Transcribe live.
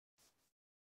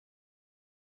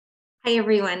Hi,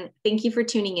 everyone. Thank you for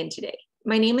tuning in today.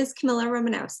 My name is Kamila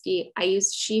Romanowski. I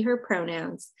use she, her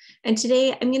pronouns, and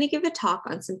today I'm going to give a talk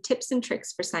on some tips and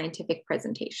tricks for scientific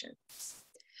presentations.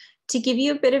 To give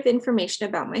you a bit of information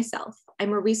about myself,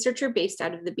 I'm a researcher based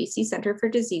out of the BC Centre for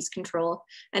Disease Control,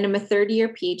 and I'm a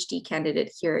third-year PhD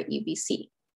candidate here at UBC.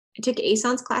 I took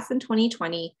ASON's class in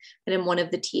 2020, and I'm one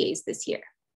of the TAs this year.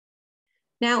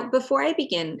 Now, before I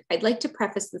begin, I'd like to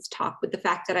preface this talk with the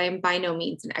fact that I am by no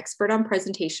means an expert on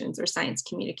presentations or science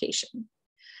communication.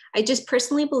 I just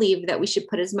personally believe that we should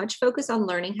put as much focus on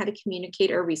learning how to communicate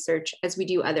our research as we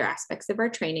do other aspects of our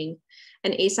training,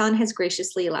 and ASON has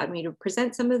graciously allowed me to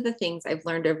present some of the things I've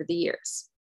learned over the years.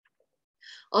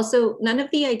 Also, none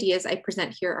of the ideas I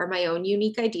present here are my own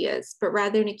unique ideas, but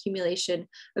rather an accumulation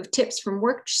of tips from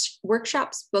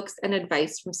workshops, books, and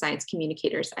advice from science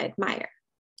communicators I admire.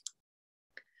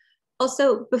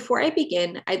 Also, before I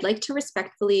begin, I'd like to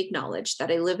respectfully acknowledge that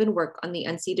I live and work on the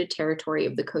unceded territory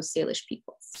of the Coast Salish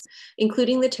peoples,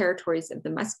 including the territories of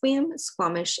the Musqueam,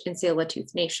 Squamish, and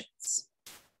Tsleil-Waututh nations.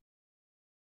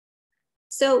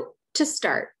 So to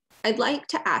start, I'd like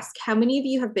to ask how many of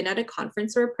you have been at a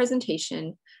conference or a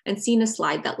presentation and seen a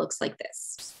slide that looks like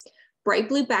this? Bright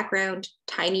blue background,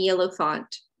 tiny yellow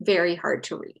font, very hard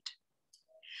to read.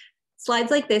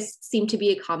 Slides like this seem to be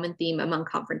a common theme among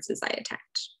conferences I attend.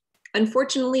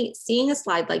 Unfortunately, seeing a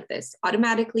slide like this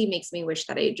automatically makes me wish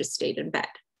that I had just stayed in bed.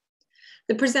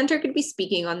 The presenter could be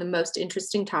speaking on the most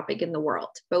interesting topic in the world,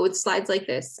 but with slides like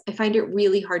this, I find it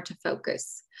really hard to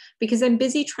focus because I'm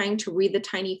busy trying to read the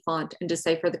tiny font and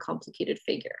decipher the complicated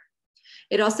figure.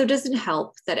 It also doesn't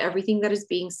help that everything that is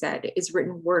being said is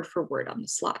written word for word on the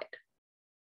slide.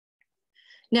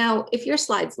 Now, if your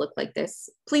slides look like this,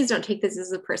 please don't take this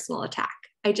as a personal attack.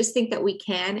 I just think that we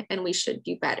can and we should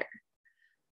do better.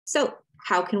 So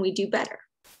how can we do better?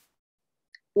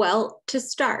 Well, to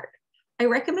start, I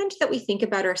recommend that we think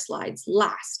about our slides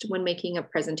last when making a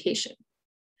presentation.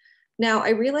 Now, I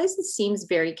realize this seems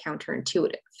very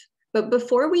counterintuitive, but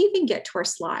before we even get to our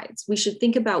slides, we should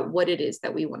think about what it is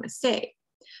that we want to say,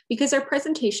 because our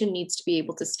presentation needs to be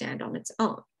able to stand on its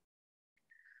own.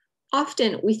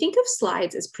 Often, we think of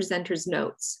slides as presenters'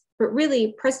 notes, but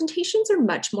really, presentations are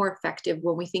much more effective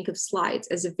when we think of slides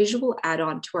as a visual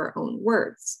add-on to our own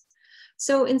words.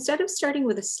 So instead of starting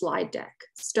with a slide deck,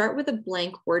 start with a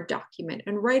blank Word document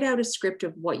and write out a script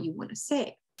of what you want to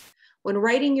say. When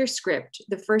writing your script,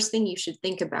 the first thing you should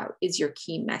think about is your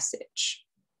key message.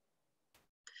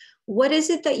 What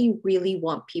is it that you really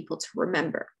want people to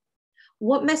remember?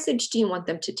 What message do you want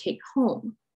them to take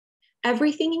home?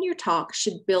 Everything in your talk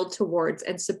should build towards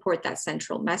and support that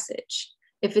central message.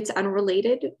 If it's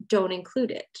unrelated, don't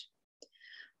include it.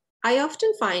 I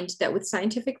often find that with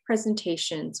scientific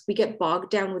presentations, we get bogged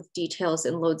down with details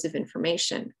and loads of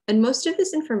information, and most of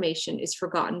this information is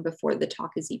forgotten before the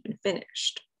talk is even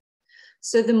finished.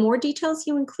 So the more details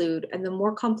you include and the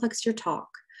more complex your talk,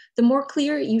 the more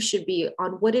clear you should be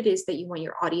on what it is that you want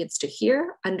your audience to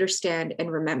hear, understand,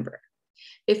 and remember.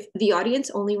 If the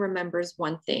audience only remembers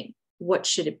one thing, what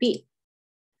should it be?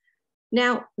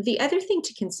 Now, the other thing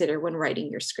to consider when writing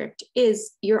your script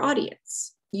is your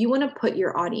audience. You want to put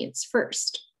your audience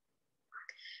first.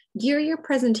 Gear your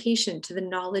presentation to the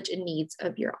knowledge and needs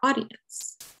of your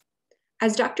audience.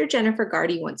 As Dr. Jennifer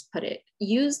Gardy once put it,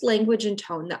 use language and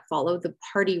tone that follow the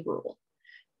party rule.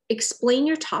 Explain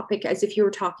your topic as if you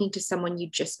were talking to someone you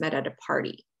just met at a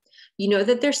party. You know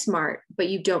that they're smart, but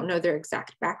you don't know their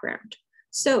exact background.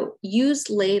 So use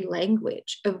lay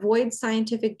language, avoid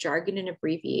scientific jargon and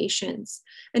abbreviations,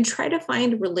 and try to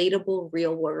find relatable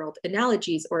real-world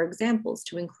analogies or examples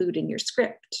to include in your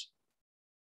script.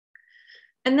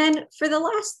 And then for the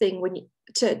last thing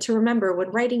to remember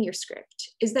when writing your script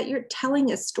is that you're telling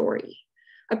a story.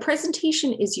 A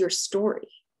presentation is your story.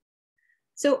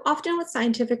 So often with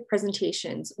scientific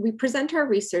presentations, we present our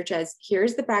research as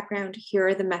here's the background, here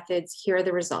are the methods, here are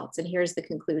the results, and here's the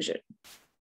conclusion.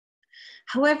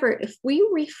 However, if we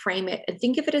reframe it and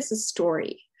think of it as a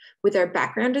story, with our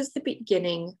background as the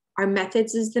beginning, our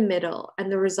methods as the middle, and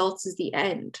the results as the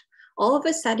end, all of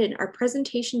a sudden our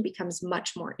presentation becomes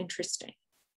much more interesting.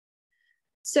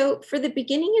 So for the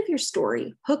beginning of your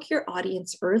story, hook your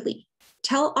audience early.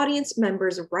 Tell audience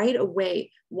members right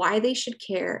away why they should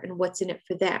care and what's in it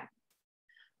for them.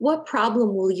 What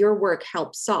problem will your work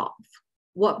help solve?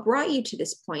 What brought you to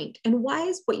this point, and why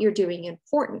is what you're doing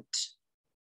important?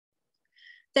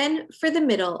 Then for the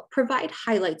middle, provide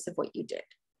highlights of what you did.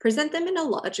 Present them in a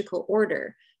logical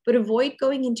order, but avoid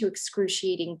going into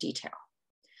excruciating detail.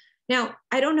 Now,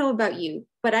 I don't know about you,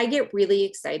 but I get really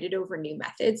excited over new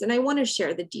methods and I want to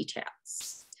share the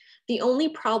details. The only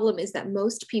problem is that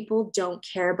most people don't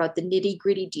care about the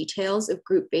nitty-gritty details of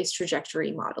group-based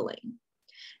trajectory modeling.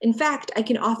 In fact, I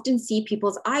can often see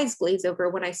people's eyes glaze over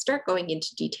when I start going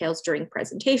into details during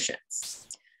presentations.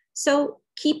 So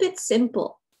keep it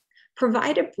simple.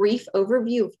 Provide a brief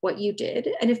overview of what you did,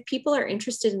 and if people are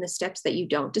interested in the steps that you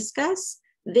don't discuss,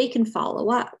 they can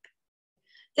follow up.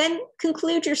 Then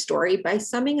conclude your story by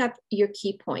summing up your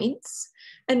key points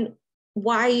and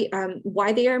why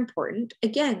they are important.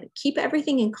 Again, keep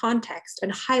everything in context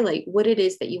and highlight what it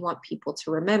is that you want people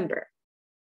to remember.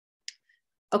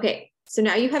 Okay, so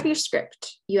now you have your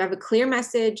script. You have a clear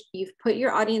message. You've put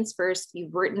your audience first.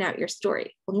 You've written out your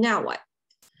story. Well, now what?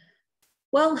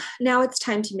 Well, now it's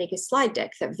time to make a slide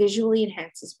deck that visually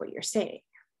enhances what you're saying.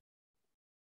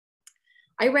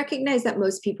 I recognize that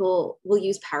most people will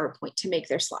use PowerPoint to make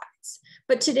their slides,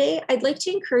 but today I'd like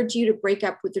to encourage you to break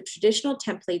up with the traditional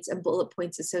templates and bullet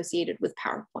points associated with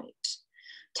PowerPoint.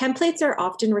 Templates are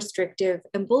often restrictive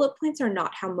and bullet points are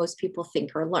not how most people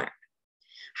think or learn.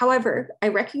 However, I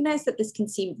recognize that this can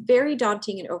seem very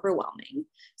daunting and overwhelming,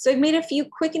 so I've made a few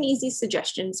quick and easy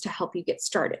suggestions to help you get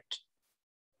started.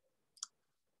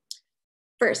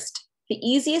 First, the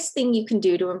easiest thing you can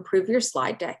do to improve your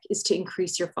slide deck is to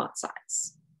increase your font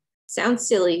size. Sounds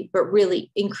silly, but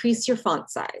really increase your font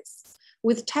size.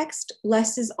 With text,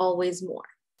 less is always more.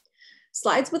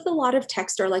 Slides with a lot of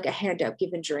text are like a handout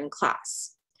given during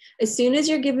class. As soon as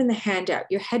you're given the handout,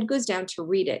 your head goes down to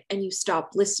read it and you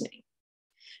stop listening.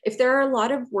 If there are a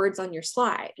lot of words on your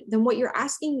slide, then what you're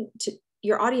asking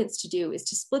your audience to do is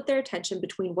to split their attention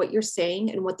between what you're saying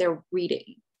and what they're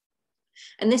reading.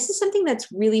 And this is something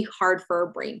that's really hard for our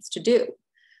brains to do.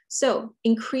 So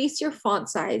increase your font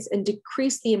size and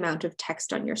decrease the amount of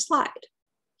text on your slide.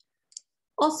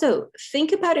 Also,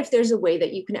 think about if there's a way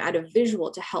that you can add a visual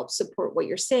to help support what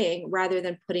you're saying rather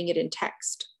than putting it in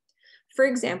text. For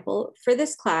example, for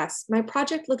this class, my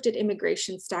project looked at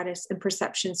immigration status and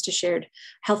perceptions to shared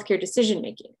healthcare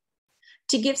decision-making.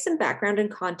 To give some background and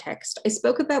context, I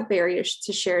spoke about barriers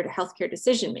to shared healthcare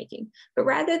decision-making, but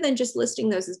rather than just listing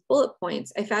those as bullet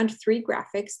points, I found 3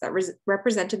 graphics that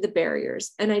represented the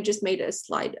barriers, and I just made a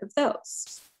slide of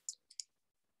those.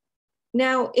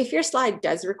 Now, if your slide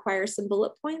does require some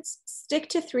bullet points, stick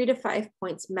to 3 to 5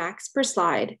 points max per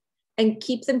slide and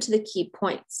keep them to the key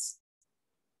points.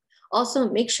 Also,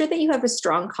 make sure that you have a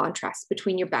strong contrast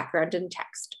between your background and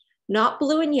text, not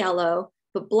blue and yellow,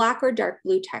 but black or dark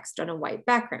blue text on a white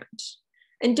background.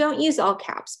 And don't use all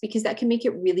caps because that can make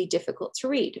it really difficult to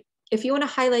read. If you want to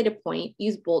highlight a point,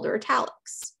 use bold or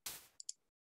italics.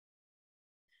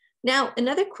 Now,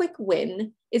 another quick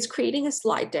win is creating a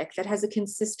slide deck that has a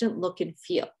consistent look and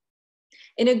feel.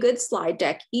 In a good slide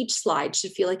deck, each slide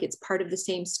should feel like it's part of the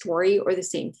same story or the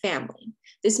same family.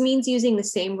 This means using the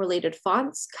same related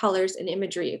fonts, colors, and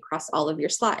imagery across all of your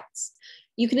slides.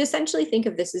 You can essentially think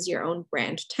of this as your own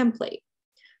brand template.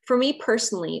 For me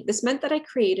personally, this meant that I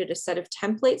created a set of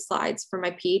template slides for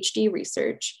my PhD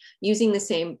research using the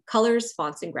same colors,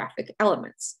 fonts, and graphic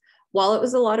elements. While it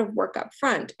was a lot of work up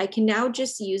front, I can now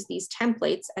just use these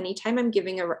templates anytime I'm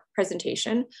giving a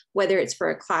presentation, whether it's for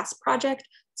a class project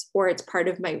or it's part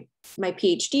of my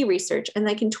PhD research, and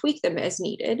I can tweak them as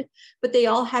needed, but they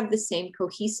all have the same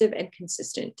cohesive and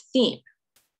consistent theme.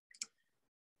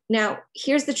 Now,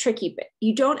 here's the tricky bit.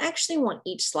 You don't actually want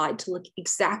each slide to look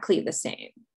exactly the same,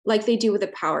 like they do with a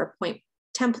PowerPoint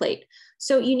template.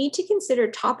 So you need to consider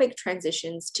topic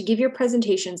transitions to give your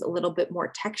presentations a little bit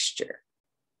more texture.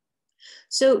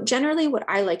 So generally what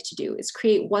I like to do is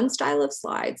create one style of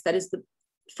slides that is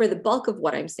for the bulk of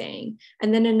what I'm saying,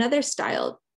 and then another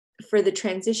style for the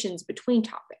transitions between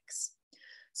topics.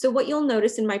 So what you'll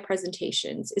notice in my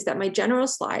presentations is that my general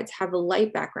slides have a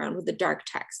light background with a dark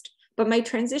text, but my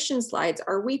transition slides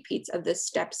are repeats of the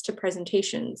steps to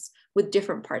presentations with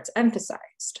different parts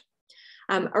emphasized.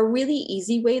 A really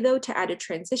easy way though to add a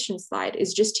transition slide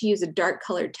is just to use a dark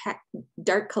colored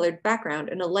background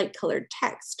and a light colored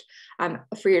text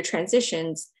for your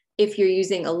transitions if you're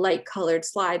using a light colored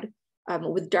slide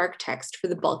with dark text for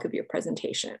the bulk of your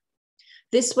presentation.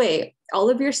 This way, all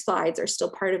of your slides are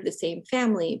still part of the same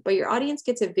family, but your audience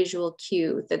gets a visual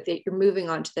cue that you're moving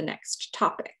on to the next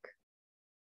topic.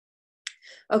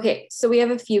 Okay, so we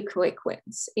have a few quick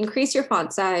wins. Increase your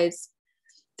font size,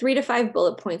 3 to 5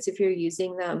 bullet points if you're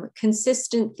using them,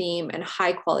 consistent theme, and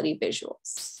high quality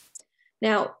visuals.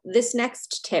 Now, this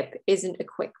next tip isn't a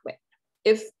quick win.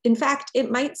 In fact,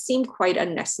 it might seem quite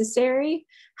unnecessary.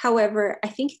 However, I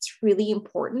think it's really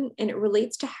important and it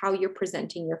relates to how you're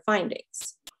presenting your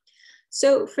findings.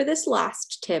 So for this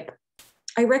last tip,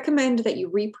 I recommend that you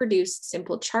reproduce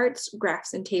simple charts,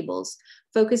 graphs, and tables,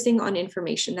 focusing on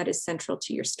information that is central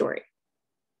to your story.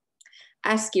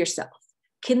 Ask yourself,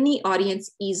 can the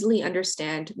audience easily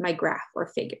understand my graph or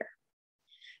figure?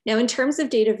 Now, in terms of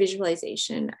data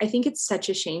visualization, I think it's such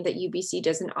a shame that UBC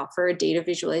doesn't offer a data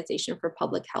visualization for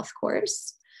public health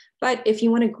course. But if you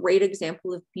want a great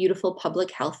example of beautiful public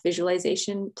health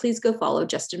visualization, please go follow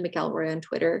Justin McElroy on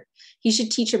Twitter. He should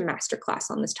teach a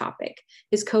masterclass on this topic.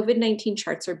 His COVID-19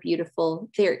 charts are beautiful,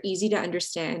 they're easy to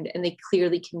understand, and they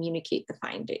clearly communicate the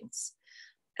findings.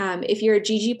 If you're a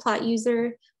ggplot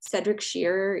user, Cedric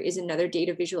Shearer is another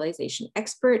data visualization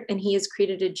expert, and he has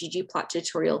created a ggplot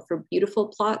tutorial for beautiful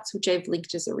plots, which I've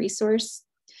linked as a resource.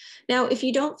 Now, if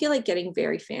you don't feel like getting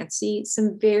very fancy,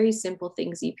 some very simple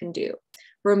things you can do.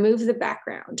 Remove the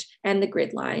background and the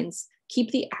grid lines, keep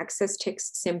the access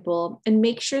ticks simple, and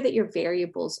make sure that your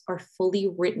variables are fully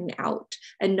written out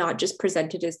and not just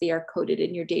presented as they are coded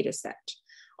in your data set.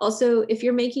 Also, if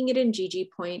you're making it in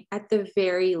ggPoint, at the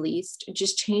very least,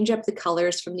 just change up the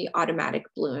colors from the automatic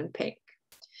blue and pink.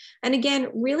 And again,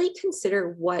 really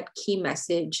consider what key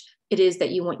message it is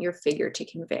that you want your figure to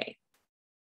convey.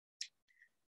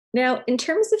 Now, in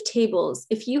terms of tables,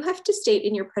 if you have to state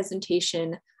in your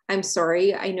presentation, I'm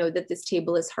sorry, I know that this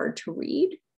table is hard to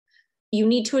read, you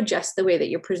need to adjust the way that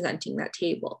you're presenting that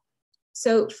table.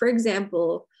 So for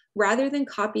example, rather than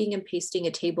copying and pasting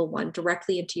a table 1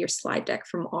 directly into your slide deck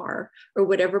from R or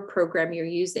whatever program you're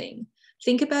using,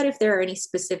 think about if there are any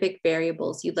specific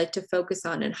variables you'd like to focus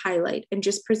on and highlight and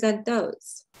just present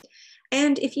those.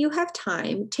 And if you have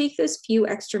time, take those few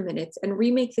extra minutes and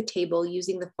remake the table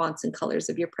using the fonts and colors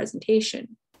of your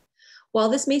presentation. While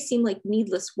this may seem like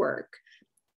needless work,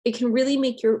 it can really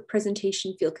make your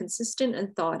presentation feel consistent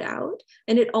and thought out,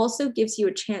 and it also gives you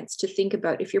a chance to think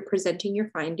about if you're presenting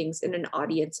your findings in an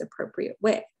audience appropriate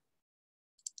way.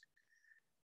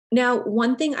 Now,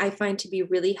 one thing I find to be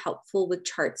really helpful with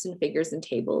charts and figures and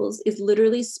tables is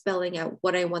literally spelling out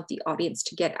what I want the audience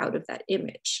to get out of that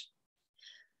image.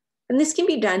 And this can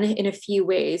be done in a few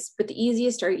ways, but the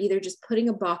easiest are either just putting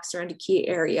a box around a key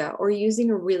area or using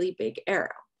a really big arrow.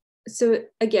 So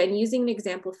again, using an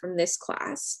example from this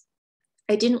class,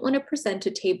 I didn't want to present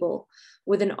a table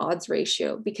with an odds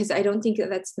ratio because I don't think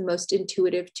that that's the most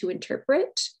intuitive to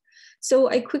interpret. So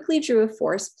I quickly drew a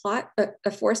forest plot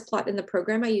in the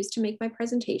program I used to make my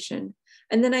presentation.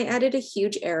 And then I added a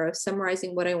huge arrow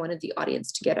summarizing what I wanted the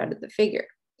audience to get out of the figure.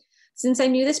 Since I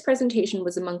knew this presentation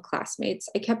was among classmates,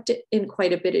 I kept it in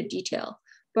quite a bit of detail.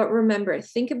 But remember,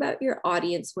 think about your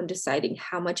audience when deciding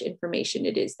how much information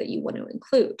it is that you want to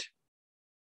include.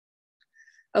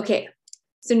 Okay,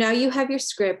 so now you have your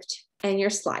script and your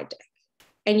slide deck,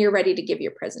 and you're ready to give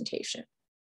your presentation.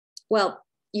 Well,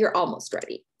 you're almost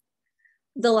ready.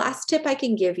 The last tip I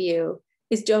can give you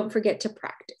is don't forget to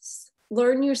practice.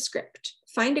 Learn your script.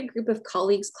 Find a group of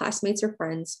colleagues, classmates, or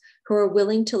friends who are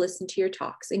willing to listen to your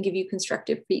talks and give you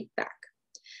constructive feedback.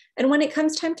 And when it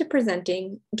comes time to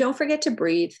presenting, don't forget to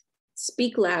breathe,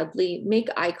 speak loudly, make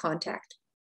eye contact.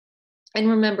 And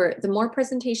remember, the more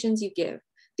presentations you give,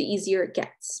 the easier it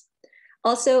gets.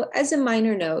 Also, as a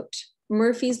minor note,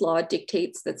 Murphy's Law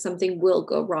dictates that something will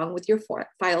go wrong with your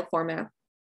file format,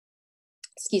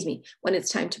 when it's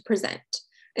time to present.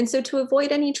 And so to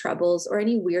avoid any troubles or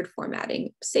any weird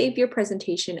formatting, save your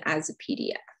presentation as a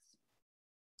PDF.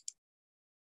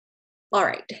 All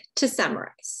right, to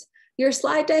summarize. Your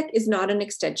slide deck is not an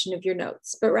extension of your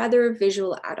notes, but rather a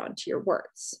visual add-on to your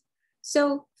words.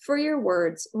 So for your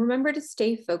words, remember to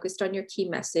stay focused on your key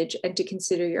message and to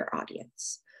consider your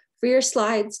audience. For your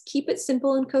slides, keep it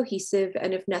simple and cohesive,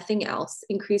 and if nothing else,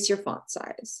 increase your font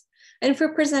size. And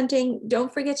for presenting,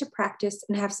 don't forget to practice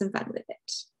and have some fun with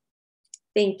it.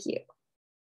 Thank you.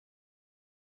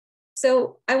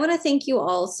 So I want to thank you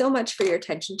all so much for your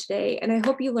attention today, and I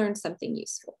hope you learned something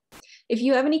useful. If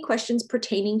you have any questions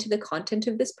pertaining to the content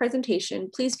of this presentation,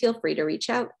 please feel free to reach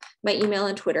out. My email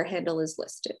and Twitter handle is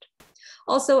listed.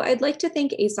 Also, I'd like to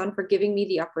thank ASON for giving me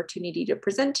the opportunity to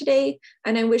present today,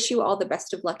 and I wish you all the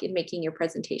best of luck in making your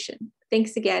presentation.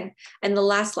 Thanks again. And the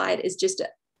last slide is just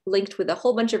linked with a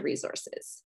whole bunch of resources.